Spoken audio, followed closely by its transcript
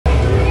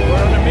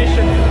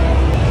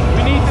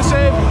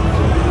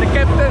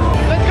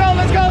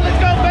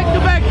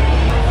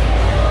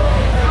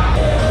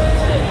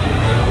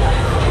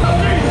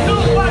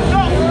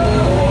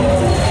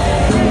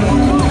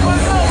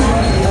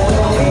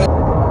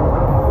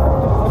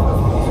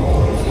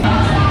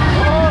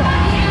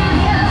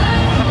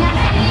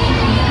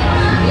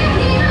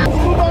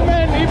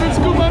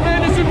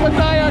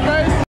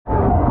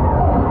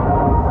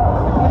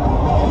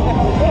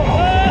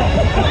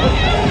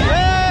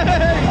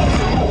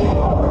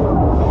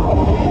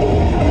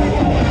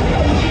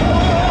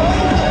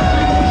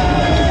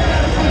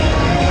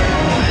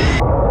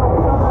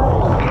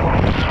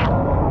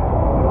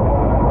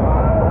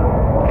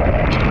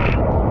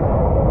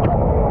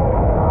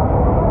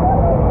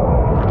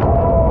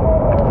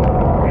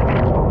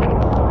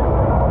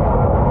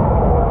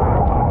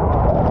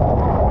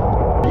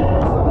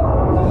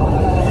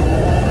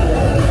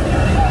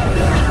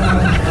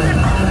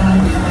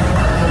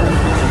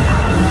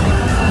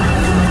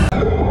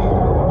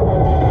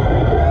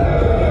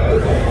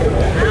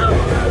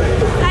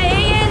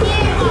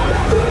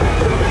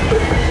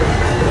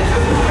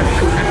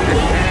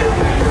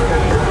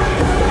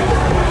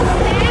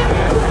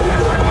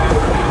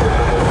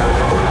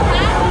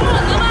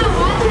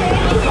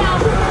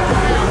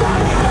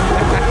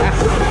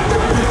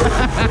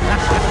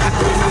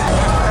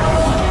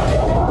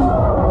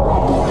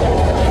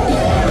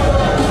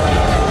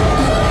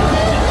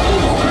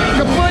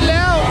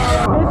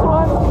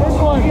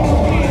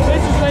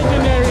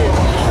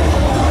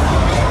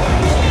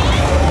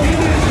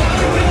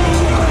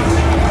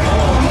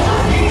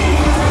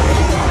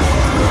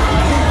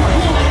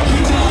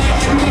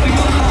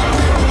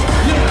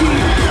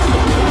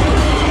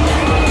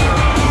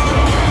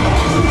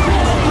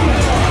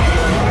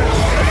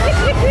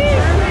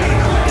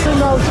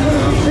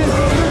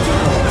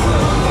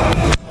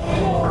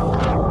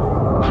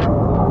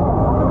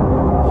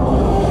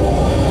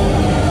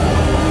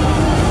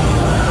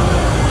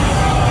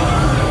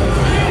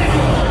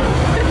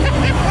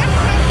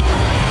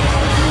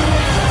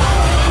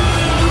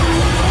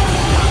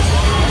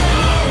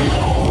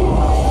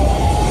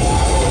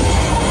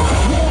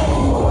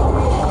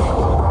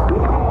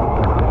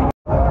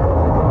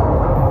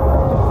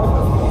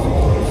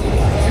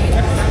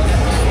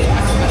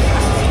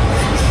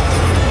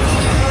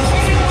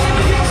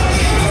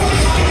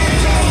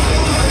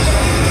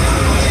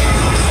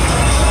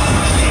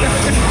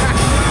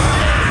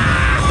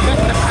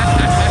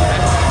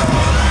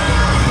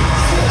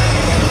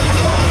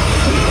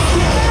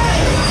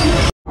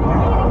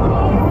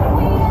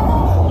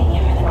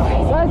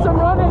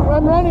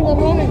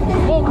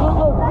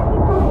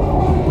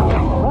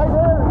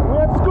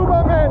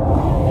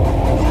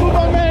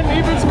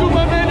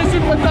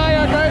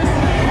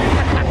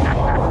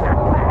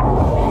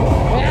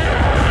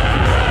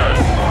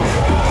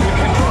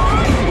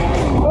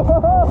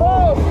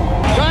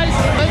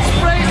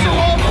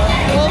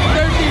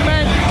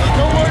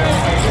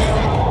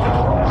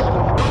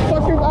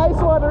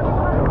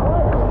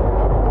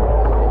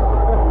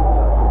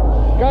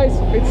Guys,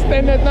 it's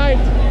 10 at night.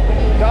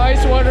 The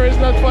ice water is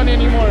not fun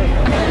anymore.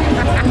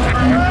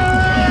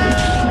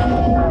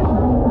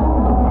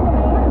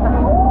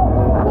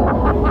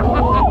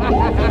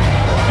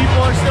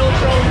 People are still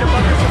throwing the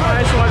buckets of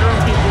ice water on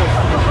people.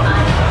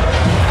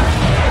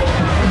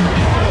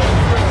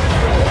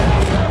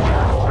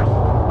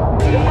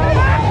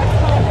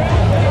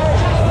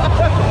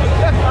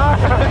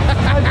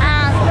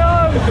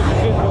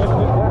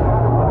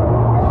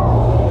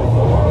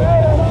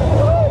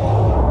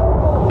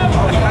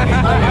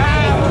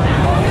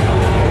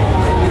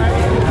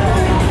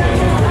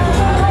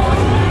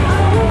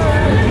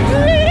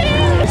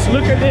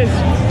 Look at this.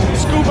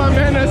 Scuba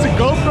man has a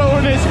GoPro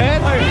on his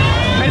head.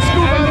 And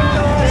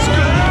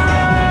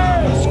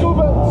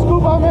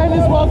Scuba man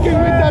is walking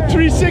with that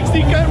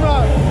 360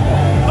 camera.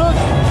 Look.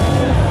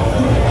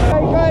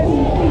 Hey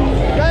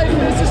guys,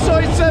 this is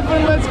Soy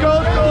 7. Let's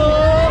go to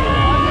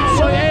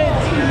Soy 8.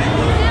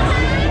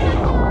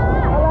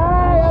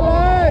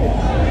 Alay.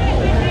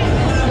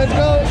 Let's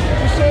go to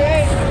Soy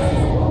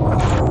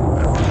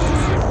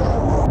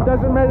 8.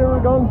 Doesn't matter, we're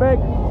going back.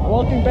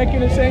 Walking back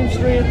in the same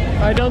street.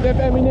 I don't have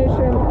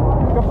ammunition.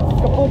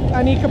 Kapot,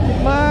 ani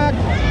kapot mak.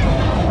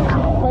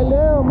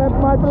 Paleo,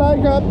 my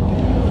flag up.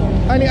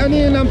 Ani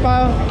yun ang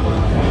pa.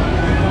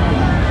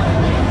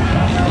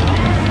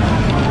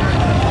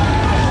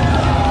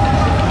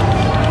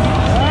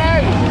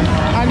 Hey,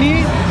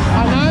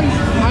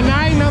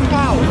 anay ng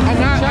pao.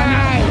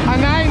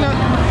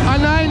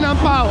 Anay ng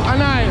pao.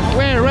 Anay.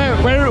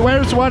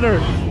 Where's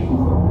water?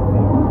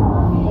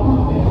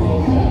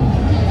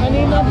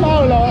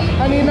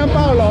 Aninang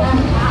Paulo.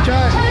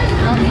 Check.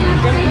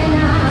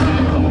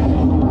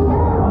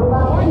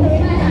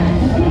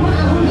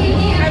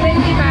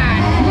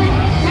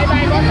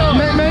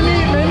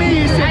 Many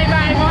is it?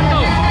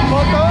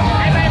 Photo?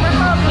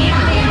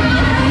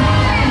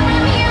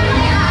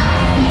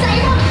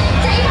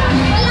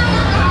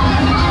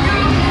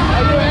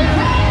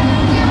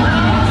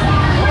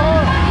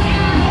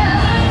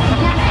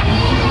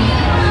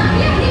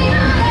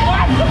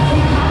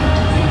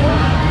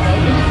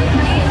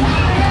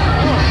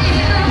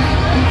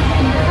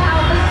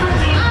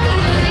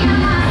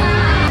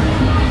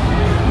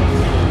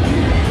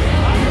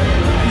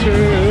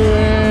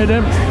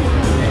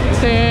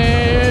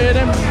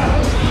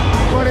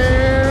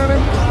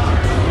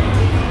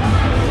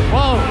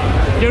 Wow,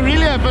 you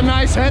really have a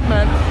nice head,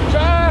 man.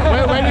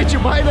 Where did you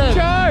buy that?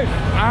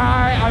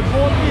 I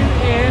bought it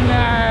in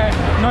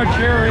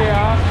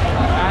Nigeria,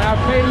 and I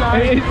paid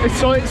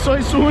like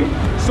soy soon,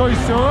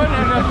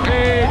 and I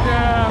paid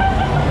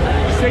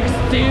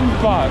 16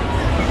 baht.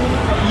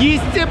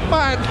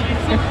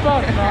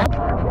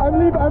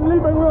 I'm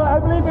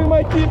leaving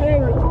my team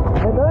here.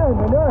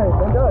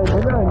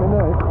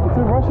 It's a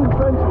Russian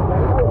friendship,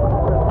 man.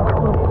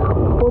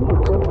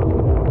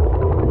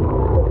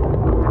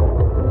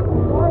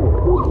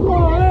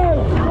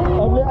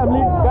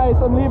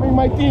 I'm leaving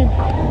my team.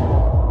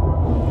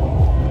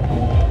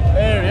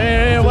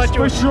 Hey, what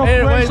you?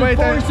 Hey, wait.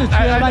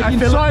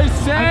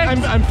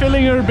 I'm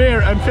filling her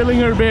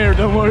beer.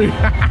 Don't worry.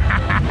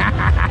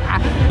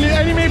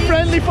 Enemy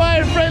friendly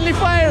fire,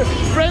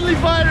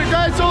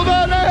 guys, hold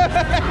on.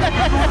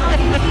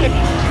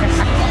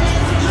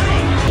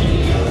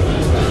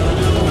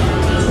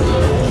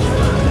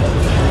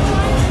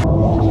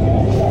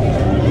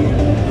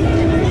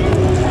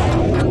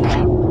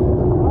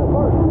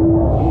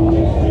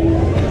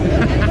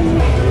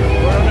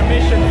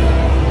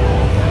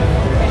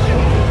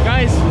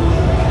 Guys,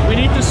 we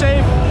need to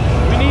save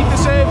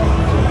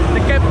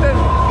the captain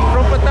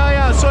from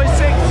Pattaya, Soy 6.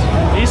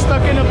 He's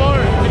stuck in a bar.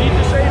 We need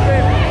to save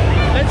him.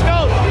 Let's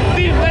go,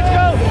 team, let's go.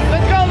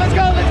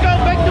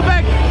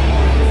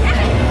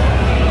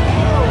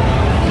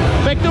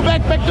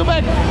 Back to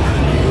back.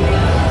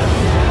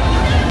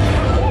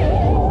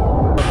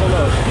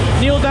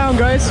 Kneel down,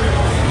 guys.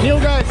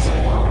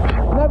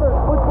 Never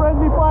put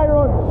friendly fire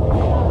on.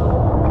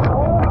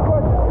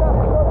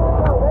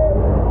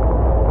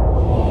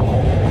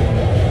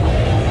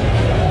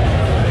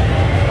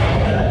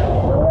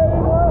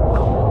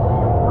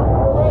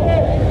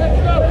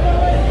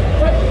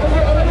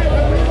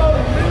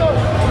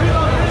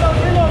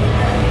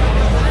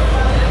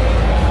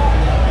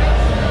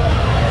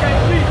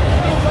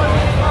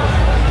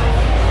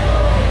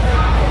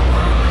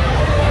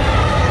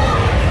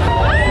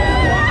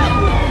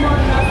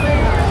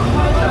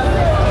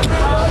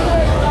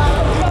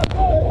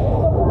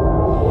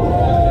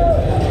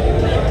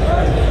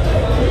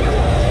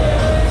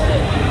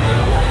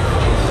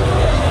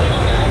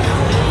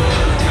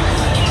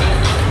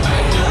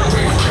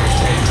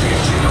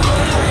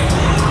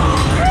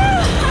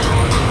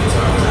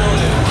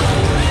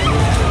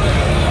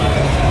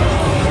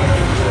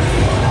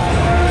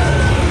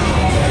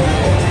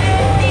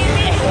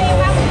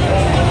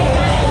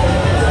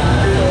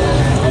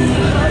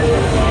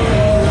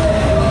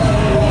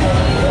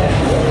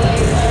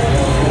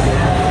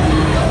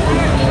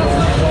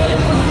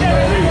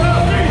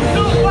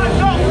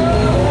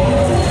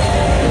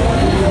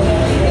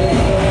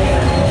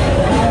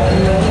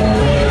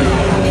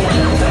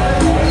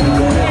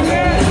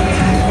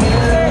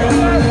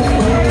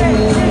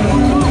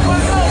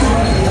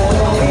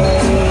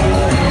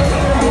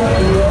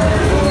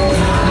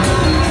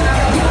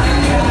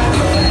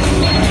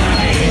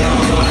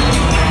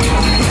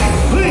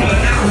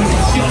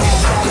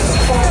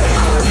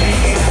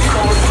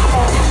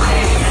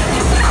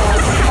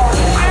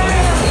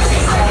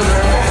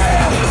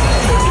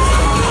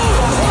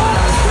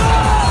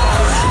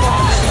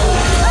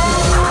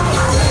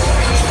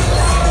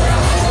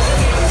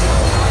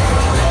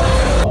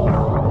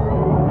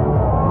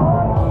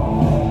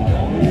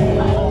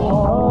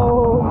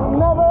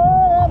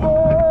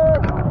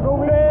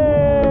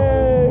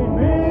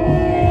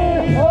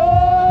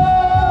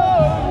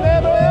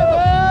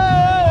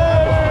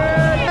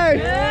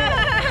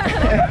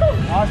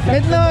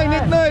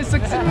 Niet nooit,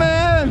 sexy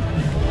man!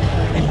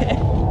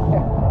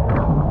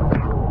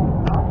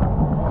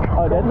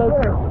 Oh, that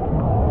looks...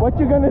 What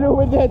you gonna do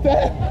with that,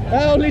 eh?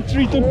 I only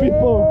treated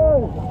people.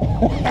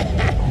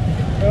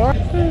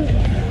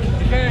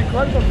 It's an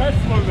incredible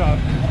festival though.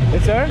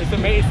 Is there? It's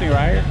amazing,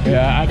 right?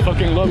 Yeah, I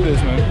fucking love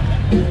this, man.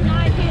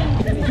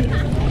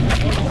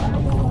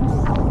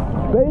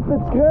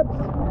 Baited script!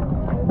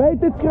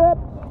 Baited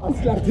script! I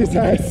slapped his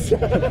ass.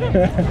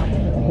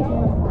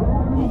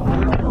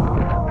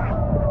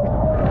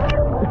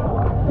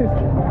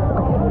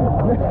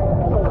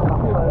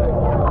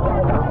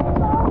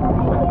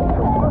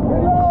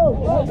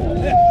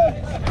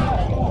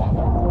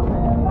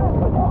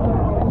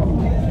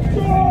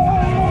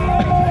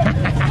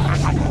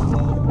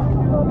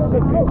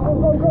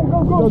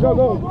 Go, go,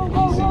 go!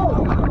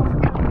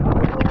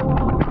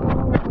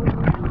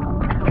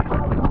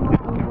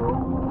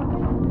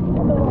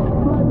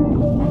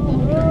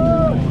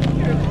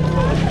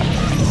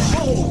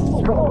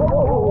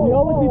 You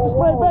always need to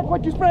spray back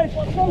what you spray.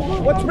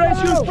 What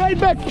sprays you? Spray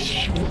back.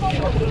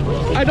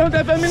 I don't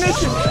have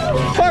ammunition.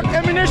 Fuck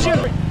ammunition.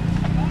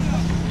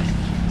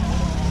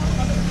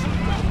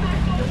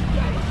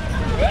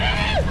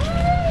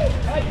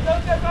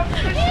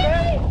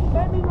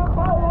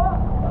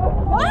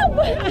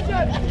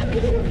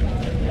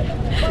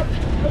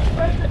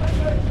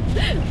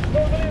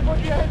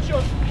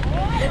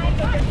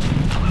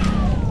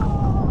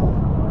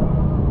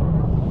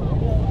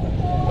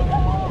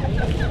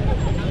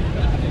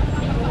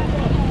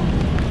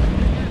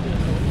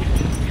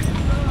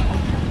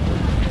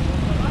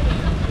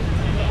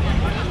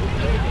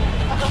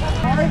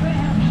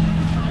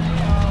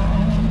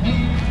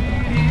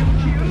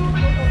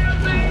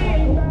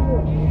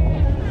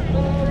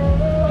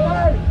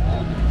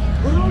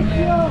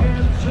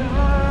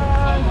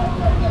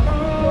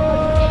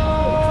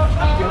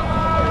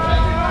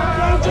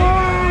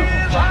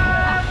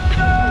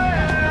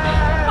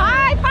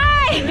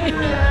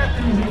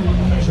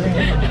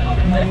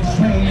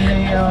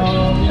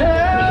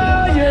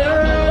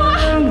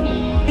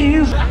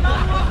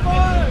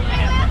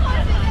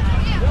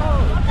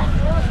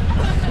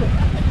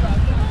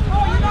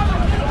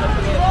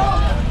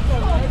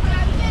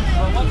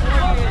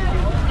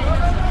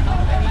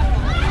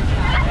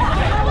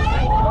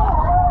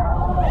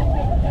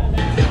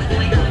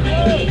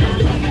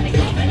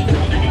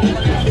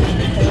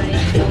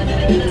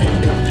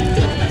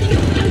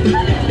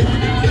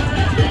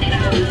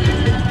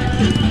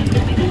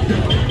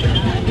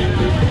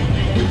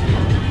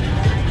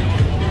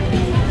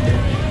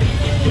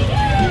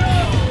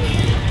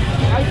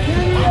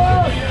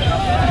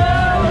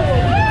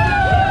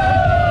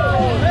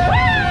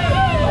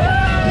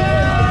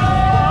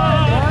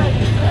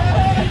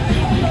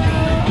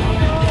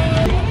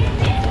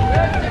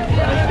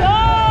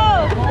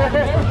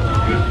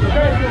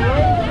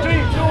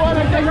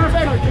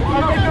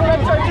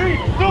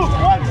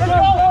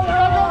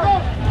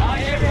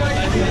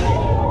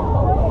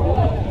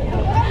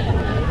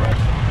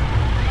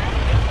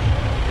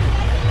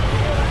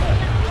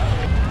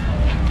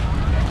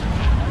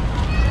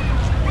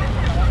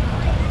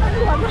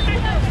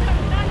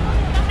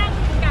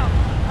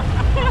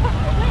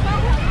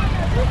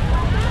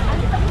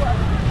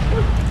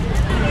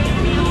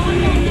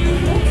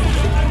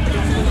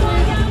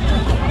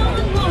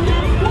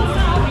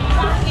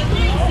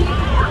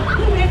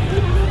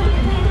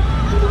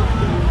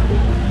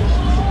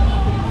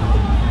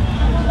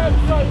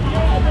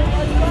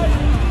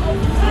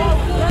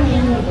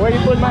 Where you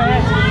put my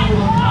head?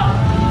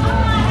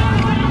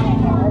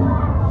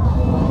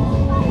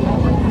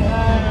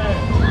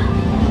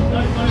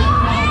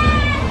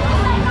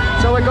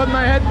 So I got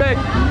my head back.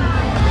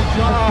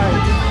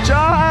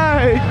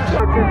 Chai! It's in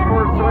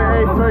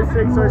 4, 8,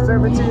 6, or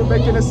 7. See you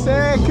back in a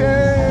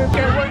second.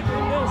 Can't wait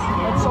for this.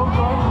 That's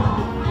Songkran.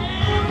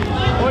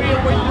 Or you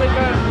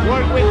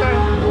work with a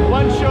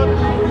one-shot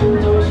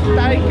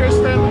Thai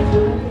custom.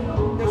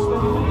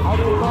 How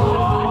do you call it?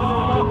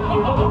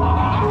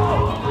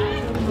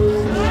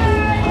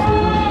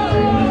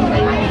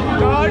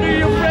 The harder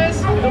you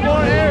press, the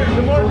more air,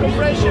 the more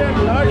compression,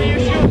 the harder you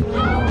shoot. If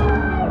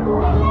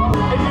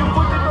you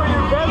put it on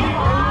your belly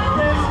and you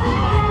press.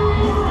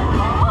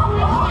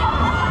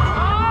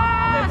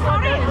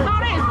 Sorry.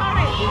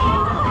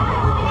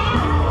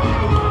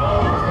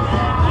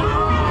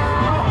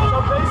 So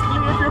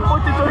basically, if you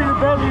put it on your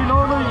belly,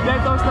 normally that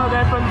does not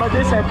happen, but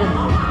this happens.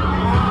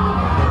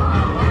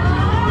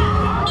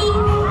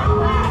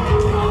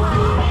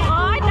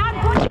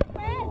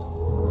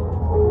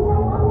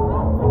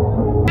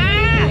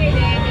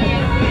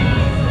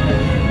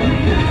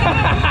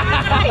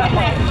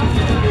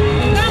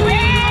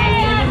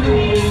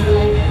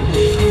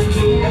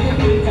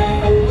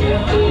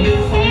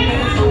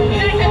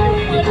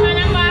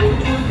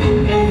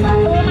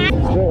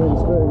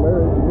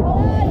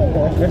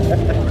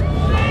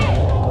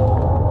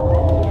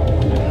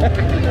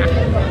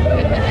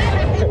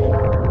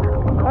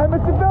 I'm a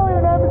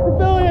civilian!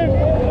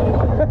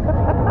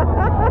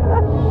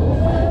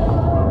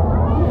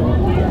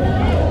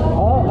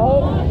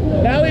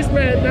 Oh, now he's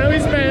mad. mad. Now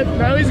he's mad.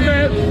 Now he's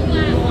mad.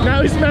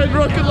 Now he's mad.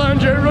 Rocket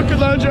launcher. Rocket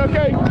launcher.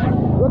 Okay.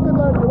 Rocket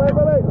launcher. Wait,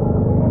 wait, wait.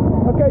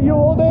 Okay, you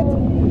hold it.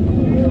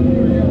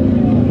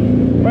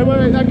 Wait, wait,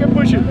 wait. I can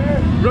push it.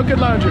 Rocket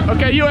launcher.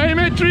 Okay, you aim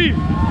it. 3,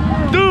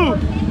 2.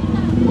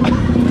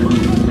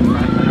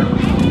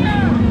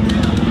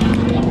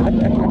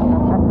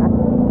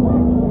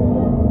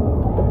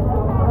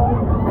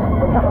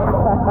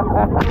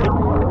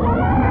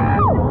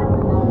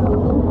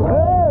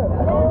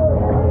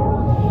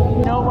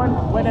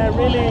 When I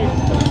really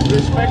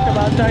respect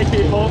about Thai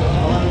people,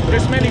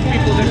 there's many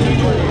people that need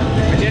money.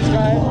 And this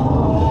guy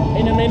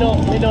in the middle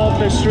of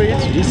the street,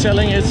 he's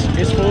selling his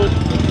food.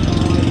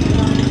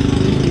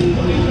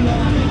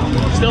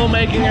 Still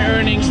making an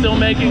earning, still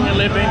making a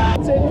living.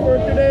 That's it for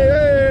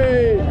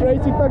today. Hey,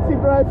 crazy taxi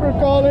driver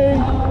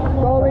calling,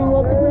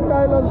 welcome to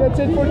Thailand. That's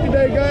it for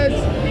today, guys.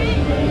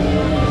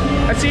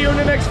 I see you in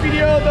the next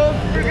video. Don't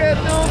forget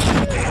to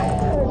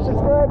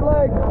subscribe,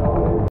 like.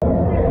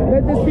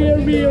 Let this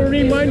be a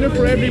reminder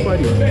for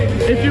everybody.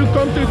 If you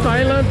come to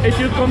Thailand,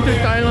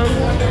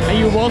 and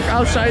you walk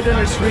outside on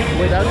the street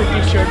without a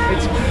t-shirt,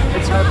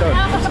 it's not done.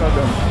 It's not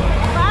done.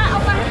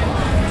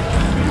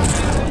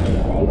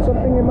 Put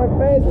something in my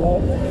face,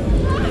 love.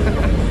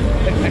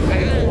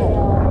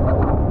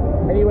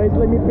 Anyways,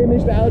 let me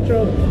finish the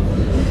outro.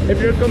 If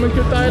you're coming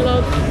to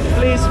Thailand,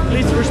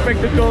 please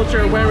respect the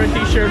culture. Wear a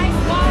t-shirt.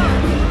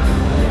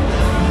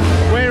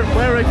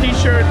 Wear a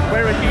t-shirt.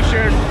 Wear a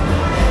t-shirt.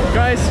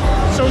 Guys,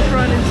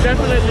 Songkran is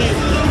definitely,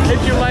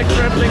 if you like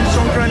traveling,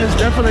 Songkran is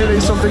definitely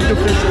something to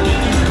visit.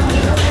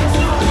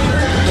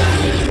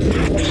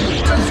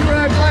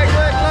 Subscribe,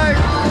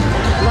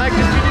 like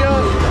this video.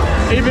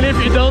 Even if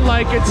you don't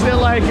like it, still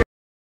like it.